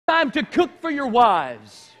time to cook for your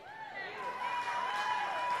wives.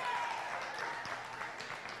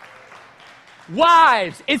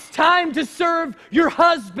 Wives, it's time to serve your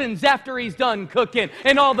husbands after he's done cooking.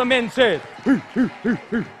 And all the men said,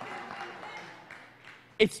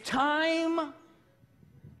 it's time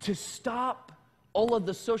to stop all of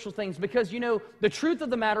the social things, because, you know, the truth of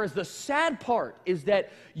the matter is, the sad part is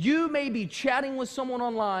that you may be chatting with someone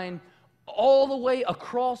online all the way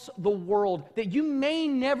across the world that you may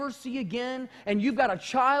never see again, and you've got a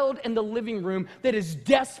child in the living room that is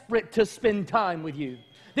desperate to spend time with you,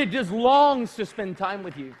 that just longs to spend time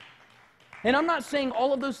with you. And I'm not saying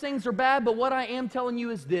all of those things are bad, but what I am telling you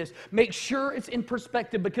is this: make sure it's in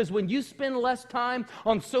perspective, because when you spend less time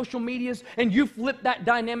on social medias and you flip that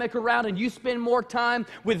dynamic around and you spend more time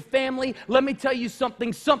with family, let me tell you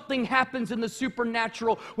something. Something happens in the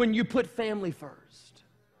supernatural when you put family first.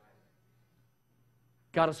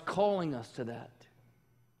 God is calling us to that.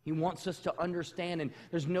 He wants us to understand, and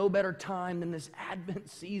there's no better time than this Advent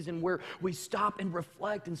season where we stop and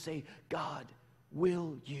reflect and say, God,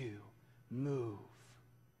 will you move?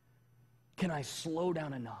 Can I slow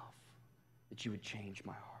down enough that you would change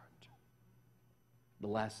my heart? The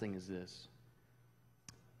last thing is this: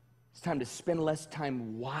 it's time to spend less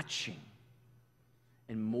time watching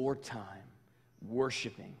and more time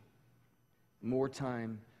worshiping. More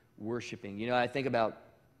time worshiping. You know, I think about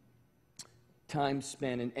time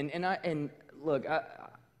spent, and look,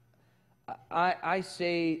 I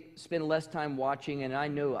say spend less time watching, and I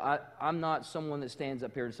know I'm not someone that stands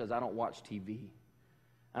up here and says I don't watch TV.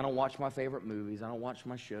 I don't watch my favorite movies. I don't watch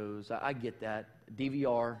my shows. I get that.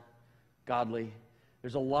 DVR, godly.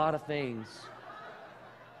 There's a lot of things.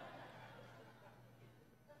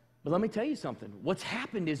 But let me tell you something. What's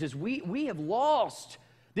happened is we have lost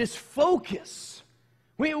this focus.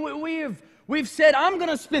 We've said, I'm going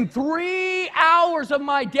to spend 3 hours of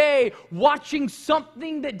my day watching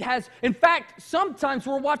something that has, in fact, sometimes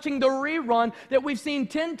we're watching the rerun that we've seen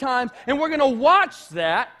 10 times, and we're going to watch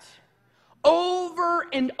that over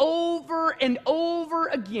and over and over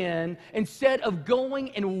again instead of going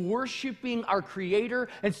and worshiping our Creator,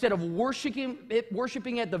 instead of worshiping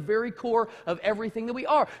at the very core of everything that we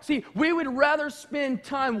are. See, we would rather spend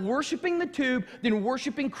time worshiping the tube than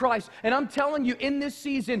worshiping Christ. And I'm telling you, in this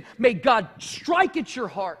season, may God strike at your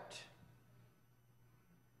heart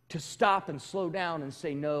to stop and slow down and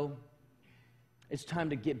say, no, it's time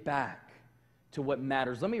to get back to what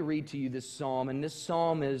matters. Let me read to you this psalm, and this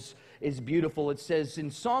psalm is beautiful. It says in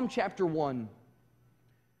Psalm chapter 1,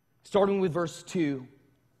 starting with verse 2,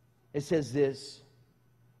 it says this: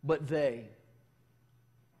 but they.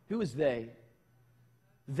 Who is they?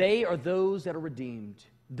 They are those that are redeemed.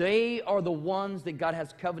 They are the ones that God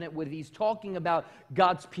has covenant with. He's talking about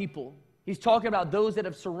God's people. He's talking about those that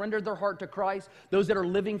have surrendered their heart to Christ, those that are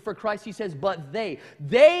living for Christ. He says, but they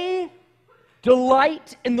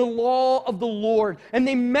delight in the law of the Lord, and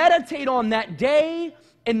they meditate on that day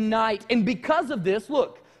and night. And because of this,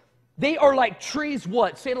 look, they are like trees,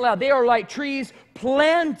 what? Say it aloud. They are like trees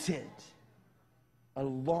planted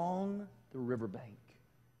along the riverbank.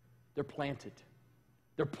 They're planted.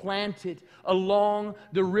 They're planted along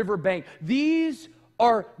the riverbank.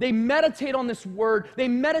 They meditate on this word. They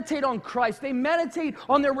meditate on Christ. They meditate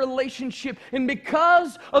on their relationship. And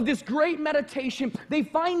because of this great meditation, they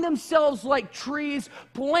find themselves like trees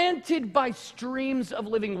planted by streams of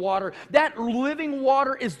living water. That living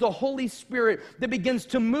water is the Holy Spirit that begins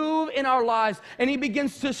to move in our lives, and He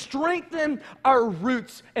begins to strengthen our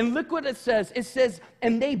roots. And look what it says. It says,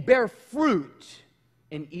 and they bear fruit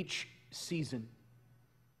in each season.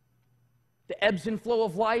 The ebbs and flow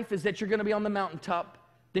of life is that you're going to be on the mountaintop,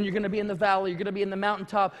 then you're going to be in the valley, you're going to be in the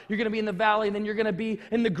mountaintop, you're going to be in the valley, and then you're going to be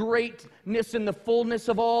in the greatness and the fullness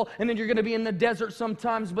of all, and then you're going to be in the desert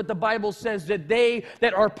sometimes. But the Bible says that they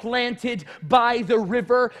that are planted by the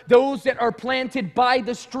river, those that are planted by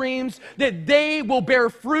the streams, that they will bear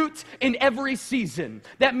fruit in every season.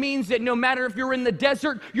 That means that no matter if you're in the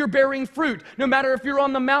desert, you're bearing fruit. No matter if you're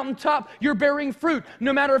on the mountaintop, you're bearing fruit.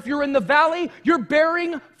 No matter if you're in the valley, you're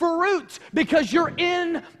bearing fruit, because you're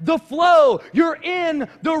in the flow. You're in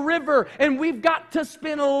the river, and we've got to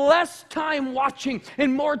spend less time watching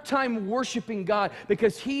and more time worshiping God,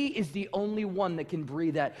 because He is the only one that can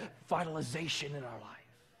breathe that vitalization in our life.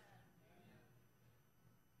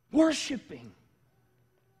 Worshiping,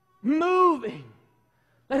 moving.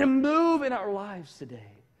 Let Him move in our lives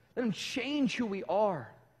today. Let Him change who we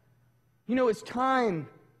are. You know, it's time,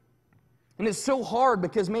 and it's so hard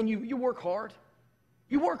because, man, you work hard.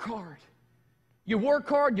 You work hard. You work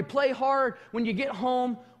hard, you play hard. When you get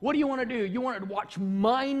home, what do you want to do? You want to watch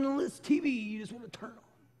mindless TV. You just want to turn on.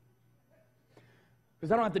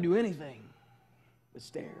 Because I don't have to do anything but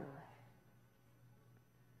stare.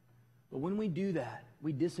 But when we do that,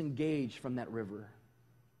 we disengage from that river.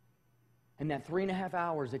 And that 3.5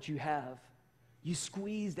 hours that you have, you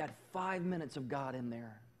squeeze that 5 minutes of God in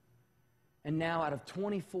there. And now out of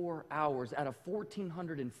 24 hours, out of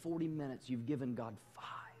 1,440 minutes, you've given God 5.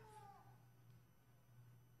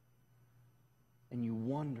 And you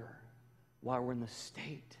wonder why we're in the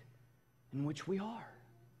state in which we are.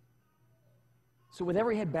 So with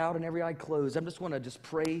every head bowed and every eye closed, I just want to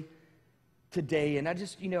pray today. And I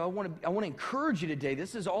want to encourage you today.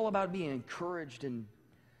 This is all about being encouraged and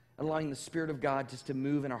allowing the Spirit of God just to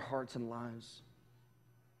move in our hearts and lives.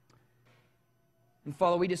 And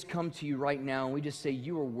Father, we just come to you right now and we just say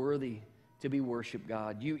you are worthy to be worshiped,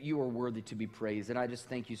 God. You are worthy to be praised. And I just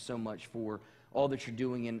thank you so much for all that you're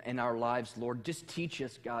doing in our lives, Lord. Just teach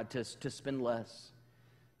us, God, to spend less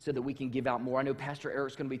so that we can give out more. I know Pastor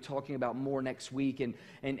Eric's going to be talking about more next week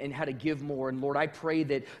and how to give more. And Lord, I pray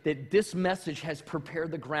that this message has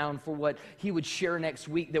prepared the ground for what he would share next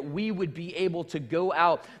week, that we would be able to go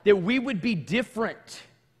out, that we would be different.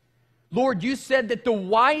 Lord, you said that the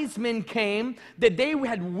wise men came, that they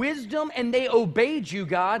had wisdom and they obeyed you,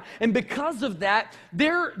 God. And because of that,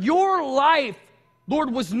 your life,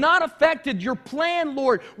 Lord, was not affected. Your plan,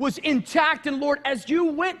 Lord, was intact. And Lord, as you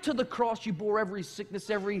went to the cross, you bore every sickness,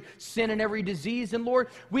 every sin, and every disease. And Lord,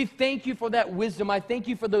 we thank you for that wisdom. I thank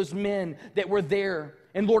you for those men that were there.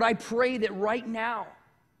 And Lord, I pray that right now,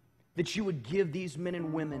 that you would give these men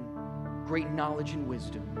and women great knowledge and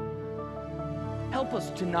wisdom. Help us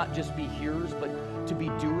to not just be hearers, but to be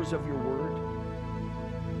doers of your word.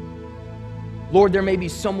 Lord, there may be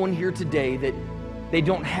someone here today that they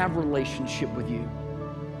don't have a relationship with you.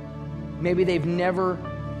 Maybe they've never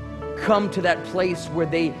come to that place where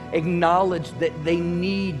they acknowledge that they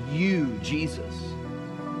need you, Jesus.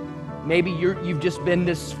 Maybe you've just been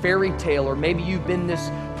this fairy tale, or maybe you've been this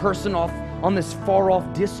person on this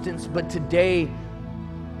far-off distance, but today,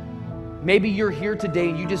 maybe you're here today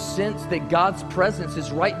and you just sense that God's presence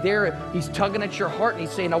is right there. He's tugging at your heart and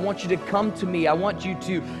he's saying, I want you to come to me. I want you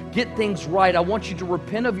to get things right. I want you to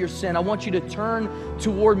repent of your sin. I want you to turn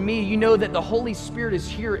toward me. You know that the Holy Spirit is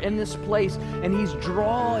here in this place and he's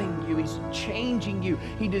drawing you. He's changing you.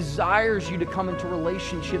 He desires you to come into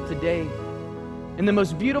relationship today. And the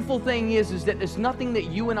most beautiful thing is that there's nothing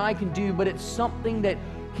that you and I can do, but it's something that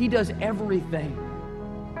he does everything.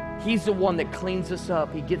 He's the one that cleans us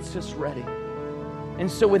up. He gets us ready.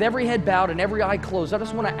 And so with every head bowed and every eye closed, I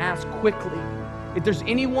just want to ask quickly, if there's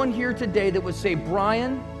anyone here today that would say,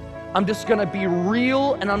 Brian, I'm just going to be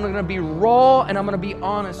real and I'm going to be raw and I'm going to be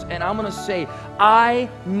honest and I'm going to say, I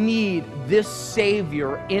need this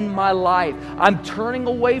Savior in my life. I'm turning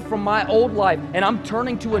away from my old life and I'm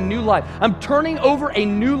turning to a new life. I'm turning over a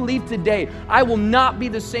new leaf today. I will not be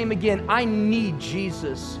the same again. I need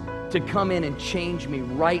Jesus to come in and change me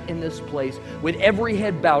right in this place. With every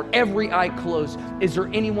head bowed, every eye closed, is there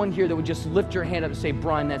anyone here that would just lift your hand up and say,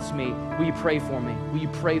 Brian, that's me. Will you pray for me? Will you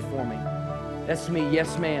pray for me? That's me.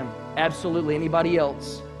 Yes, ma'am. Absolutely. Anybody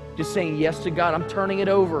else? Just saying yes to God. I'm turning it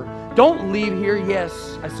over. Don't leave here.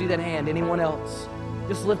 Yes. I see that hand. Anyone else?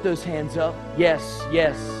 Just lift those hands up. Yes.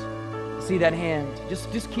 Yes. I see that hand.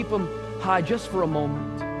 Just keep them high just for a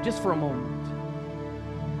moment. Just for a moment.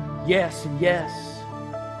 Yes and yes.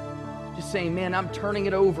 Just saying, man, I'm turning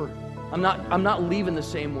it over. I'm not leaving the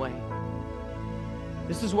same way.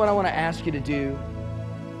 This is what I want to ask you to do.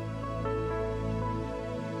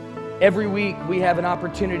 Every week we have an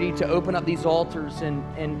opportunity to open up these altars,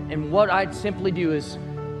 and what I'd simply do is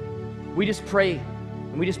we just pray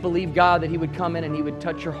and we just believe God that He would come in and He would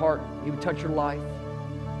touch your heart, He would touch your life.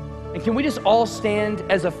 And can we just all stand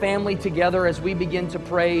as a family together as we begin to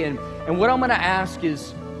pray? And what I'm going to ask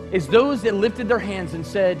is those that lifted their hands and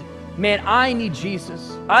said, man, I need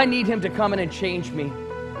Jesus. I need Him to come in and change me.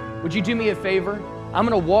 Would you do me a favor? I'm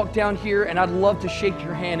going to walk down here and I'd love to shake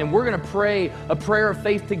your hand, and we're going to pray a prayer of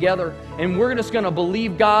faith together, and we're just going to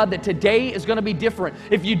believe God that today is going to be different.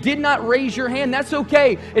 If you did not raise your hand, that's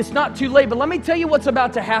okay. It's not too late, but let me tell you what's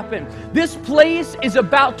about to happen. This place is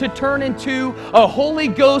about to turn into a Holy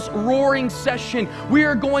Ghost roaring session. We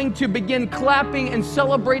are going to begin clapping and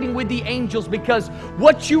celebrating with the angels, because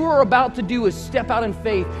what you are about to do is step out in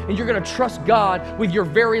faith, and you're going to trust God with your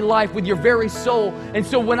very life, with your very soul. And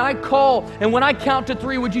so when I call and when I count to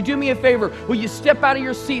 3, would you do me a favor? Will you step out of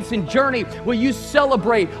your seats and journey? Will you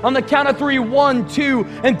celebrate? On the count of 3, 1, 2,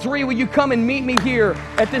 and 3, will you come and meet me here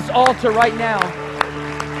at this altar right now?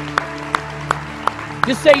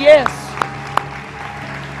 Just say yes.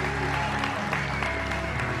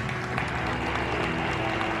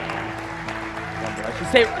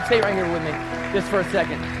 Stay right here with me. just for a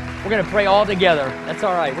second. We're going to pray all together. That's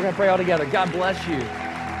all right. We're going to pray all together. God bless you.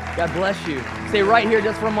 God bless you. Stay right here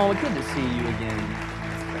just for a moment. Good to see you again.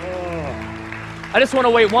 Oh. I just want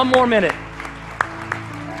to wait one more minute.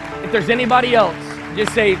 If there's anybody else,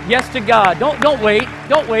 just say yes to God. Don't wait.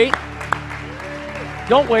 Don't wait.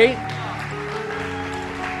 Don't wait.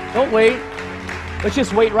 Don't wait. Let's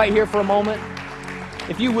just wait right here for a moment.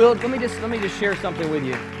 If you will, let me just share something with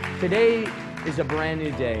you. Today is a brand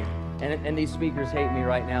new day. And these speakers hate me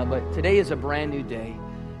right now, but today is a brand new day.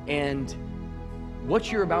 And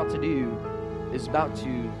what you're about to do is about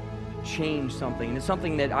to change something. And it's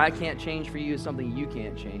something that I can't change for you. It's something you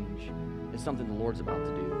can't change. It's something the Lord's about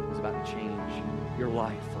to do. It's about to change your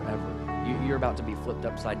life forever. You're about to be flipped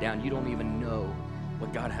upside down. You don't even know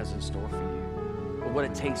what God has in store for you. But what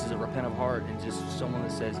it takes is a repentant heart and just someone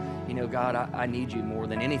that says, you know, God, I need you more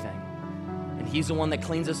than anything. And He's the one that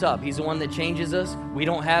cleans us up. He's the one that changes us. We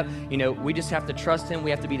don't have, we just have to trust Him.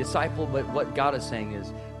 We have to be discipled. But what God is saying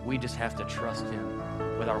is we just have to trust Him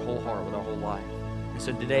with our whole heart, with our whole life. And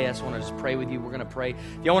so today I just want to just pray with you. We're going to pray.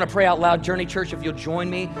 If y'all want to pray out loud, Journey Church, if you'll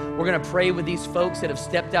join me, we're going to pray with these folks that have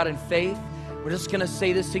stepped out in faith. We're just going to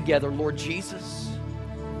say this together. Lord Jesus,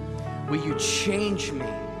 will you change me?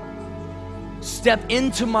 Step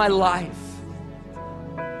into my life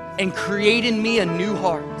and create in me a new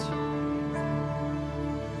heart.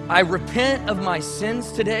 I repent of my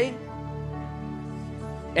sins today,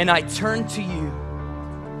 and I turn to you.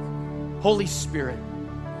 Holy Spirit,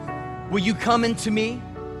 will you come into me?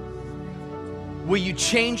 Will you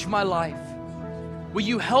change my life? Will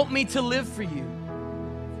you help me to live for you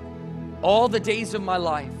all the days of my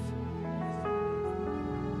life,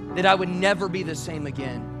 that I would never be the same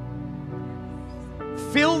again?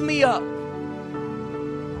 Fill me up.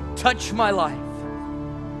 Touch my life.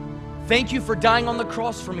 Thank you for dying on the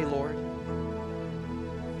cross for me, Lord.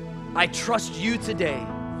 I trust you today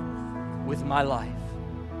with my life.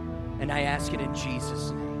 And I ask it in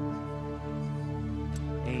Jesus' name.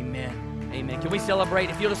 Amen. Amen. Can we celebrate?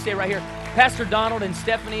 If you'll just stay right here. Pastor Donald and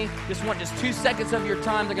Stephanie just want just 2 seconds of your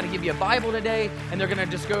time. They're going to give you a Bible today, and they're going to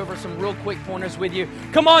just go over some real quick pointers with you.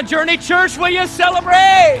 Come on, Journey Church, will you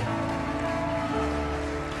celebrate?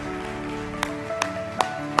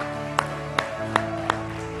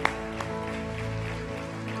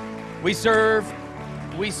 We serve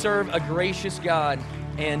a gracious God,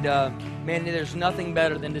 and man, there's nothing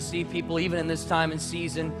better than to see people, even in this time and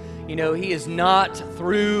season. He is not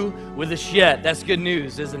through with us yet. That's good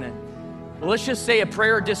news, isn't it? Well, let's just say a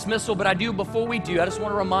prayer of dismissal, but before we do, I just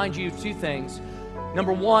want to remind you of two things.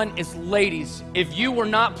 Number one is, ladies, if you were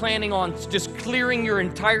not planning on just clearing your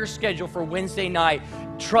entire schedule for Wednesday night,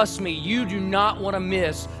 trust me, you do not want to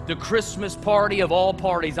miss the Christmas party of all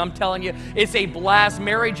parties. I'm telling you, it's a blast.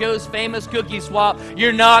 Mary Jo's famous cookie swap.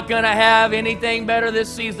 You're not going to have anything better this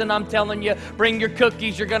season, I'm telling you. Bring your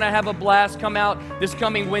cookies. You're going to have a blast. Come out this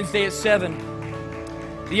coming Wednesday at 7.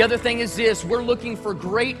 The other thing is this. We're looking for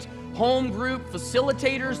great home group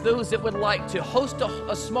facilitators, those that would like to host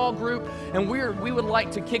a small group, and we would like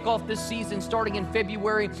to kick off this season starting in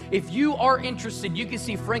February. If you are interested, you can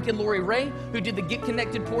see Frank and Lori Ray, who did the Get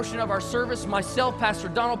Connected portion of our service, myself, Pastor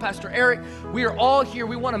Donald, Pastor Eric. We are all here.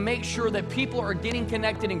 We want to make sure that people are getting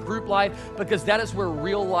connected in group life, because that is where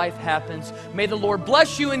real life happens. May the Lord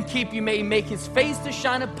bless you and keep you. May He make His face to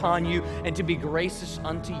shine upon you and to be gracious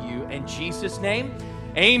unto you. In Jesus' name,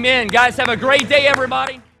 amen. Guys, have a great day,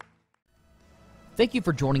 everybody. Thank you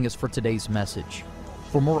for joining us for today's message.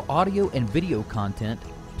 For more audio and video content,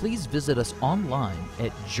 please visit us online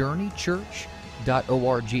at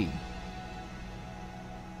journeychurch.org.